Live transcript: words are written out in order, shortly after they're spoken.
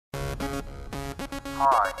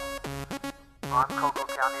Hi, I'm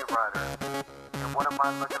Cococounty Ryda, and what am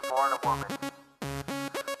I looking for in a woman?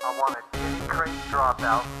 I want a titty crate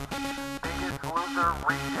dropout, biggest loser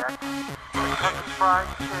reject, Kentucky Fried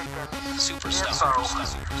Chicken, Superstar.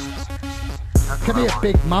 Come here,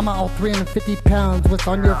 big mama, all 350 pounds. What's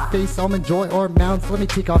on your face? Almond joy or mounds? Let me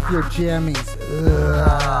take off your jammies.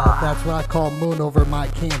 That's what I call moon over my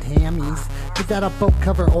canned hammies. Is that a boat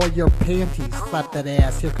cover or your panties? Slap that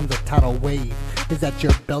ass, here comes a tidal wave. Is that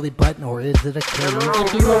your belly button or is it a cave?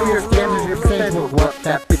 If you lower your standards, your percentage will go up.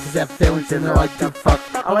 Fat bitches have feelings and they like to fuck.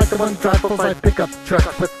 I like the ones drive full-size pickup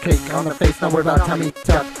trucks with cake on the face, not worry about tummy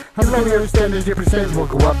tuck. How lower your standards, your percentage will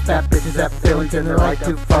go up. Fat bitches have feelings and they like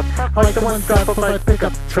to fuck. I like the ones drive full-size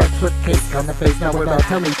pickup trucks with cake on the face, not worry about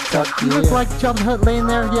tummy tuck. You look like Jabba the Hutt laying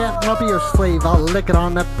there, yeah, I'll be your slave. I'll lick it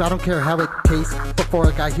on up, I don't care how it tastes. Before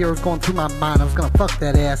I got here, it was going through my mind. I was gonna fuck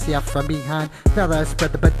that ass, yeah, from behind. Now that I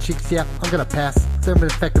spread the butt cheeks, yeah, I'm gonna pass. They're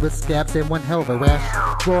infected with scabs and one hell of a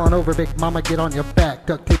rash. Roll on over, big mama, get on your back.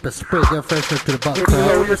 Duct tape a spray, get freshness to the butt. If you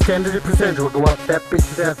lower your standards, your percentage will go up. Fat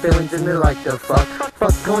bitches have feelings and they like to fuck.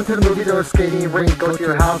 Fuck going to the movies or a skating rink. Go to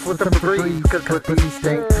your house with some breeze, cause pussy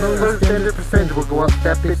stink. Lower your standards, your percentage will go up.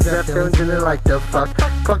 Fat bitches have feelings and they like to fuck.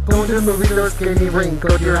 Fuck going to the movies or a skating rink.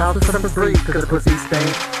 Go to your house with some breeze, cause pussy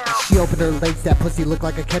stink. She opened her legs, that pussy looked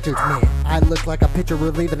like a catcher's mitt. I looked like a pitcher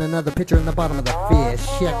relieving another pitcher in the bottom of the fish.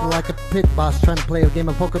 She acted like a pit boss trying to play a game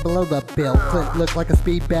of poker below the bill. Clint looked like a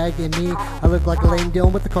speed bag and me, I looked like a lame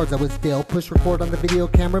dealing with the cards I was dealt. Push record on the video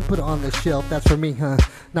camera and put it on the shelf. That's for me, huh?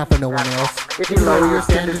 Not for no one else. If you lower your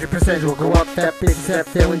standards, your percentage will go up. Fat bitches have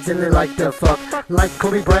feelings and they like to fuck. Like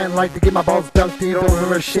Kobe Bryant, like to get my balls dunked. You don't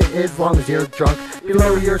remember shit as long as you're drunk. You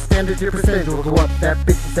lower your standards, your percentage will go up. Fat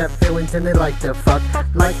bitches have feelings and they like to fuck.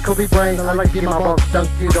 Like Kobe Bryant, I like to get my balls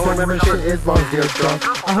dunked. You don't remember shit as long as you're drunk.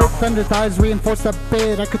 I hope Thunder Thighs reinforced the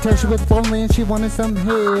bed. I could tell she was lonely and she wanted some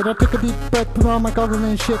head. I took a deep breath, put on my goggles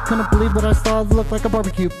and shit. Couldn't believe what I saw, it looked like a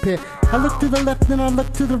barbecue pit. I looked to the left, then I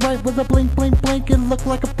looked to the right. With a blink, blink, blink, it looked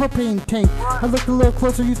like a propane tank. I looked a little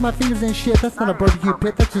closer, used my fingers and shit. That's not a barbecue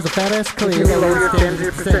pit, that's just a fat ass clip. If you lower your standards,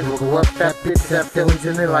 your percentage will go up. Fat bitches have feelings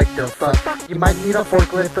and they like to fuck. You might need a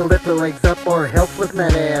forklift to lift the legs up or help lifting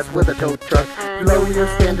that ass with a tow truck. You lower your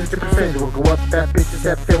standards, your percentage will go up. Fat bitches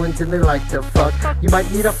have feelings and they like to fuck. You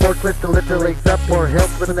might need a forklift to lift the legs up or help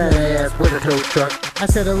lifting that ass with a tow truck. I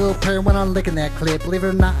said a little prayer when I'm licking that clip. Believe it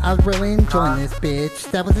or not, I was really enjoying this bitch.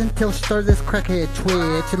 That was until she started this crackhead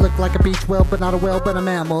twitch. It looked like a beach whale, but not a whale, but a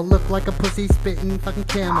mammal. Looked like a pussy spitting fucking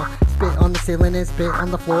camel. Spit on the ceiling, it spit on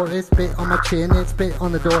the floor, it spit on my chin, it spit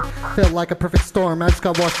on the door. Felt like a perfect storm, I just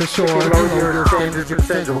got washed ashore. If you lower your standards, your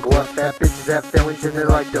percentage will go up. Fat bitches have feelings and they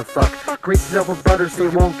like to fuck. Grease it up with butter so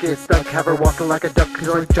you won't get stuck. Have her walking like a duck cause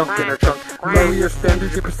you're like junk in her trunk. Lower your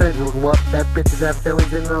standards, your percentage will go up. Fat bitches have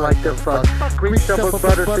feelings and they like to fuck. Grease up with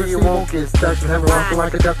butter so you won't get stuck. Have her walking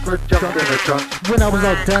like a duck with junk in her trunk. When I was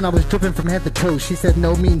all done, I was dripping from head to toe. She said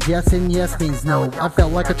no means yes and yes means no. I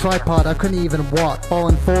felt like a tripod, I couldn't even walk.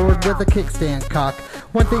 Falling forward with a kickstand cock.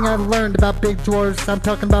 One thing I learned about big dwarves, I'm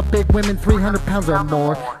talking about big women 300 pounds or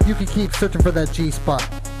more. You can keep searching for that G-spot.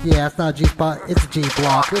 Yeah, it's not a G-spot, it's a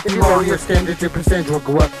G-block. If you lower your standards, your percentage will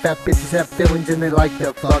go up. Fat bitches have feelings and they like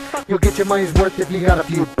to fuck. You'll get your money's worth if you got a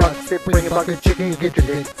few bucks. If bring a bucket of chicken, you get your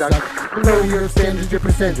dick sucked. Lower your standards, your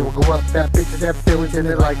percentage will go up. Fat bitches have feelings and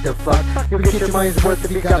they like to fuck. You'll get your money's worth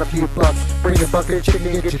if you got a few bucks. Bring a bucket of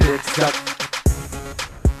chicken, you get your dick sucked.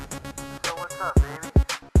 So what's up, baby?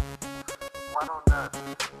 Why don't me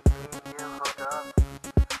and you hook up?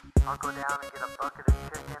 I'll go down and get a bucket of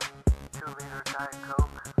chicken, 2-liter Diet Coke.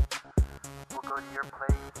 We'll go to your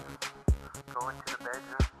place, go into the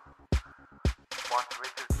bedroom, watch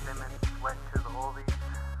Richard Simmons sweat to the oldies,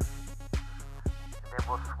 and then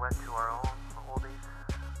we'll sweat to our own oldies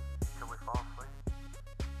till we fall asleep.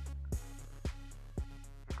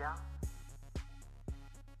 You down?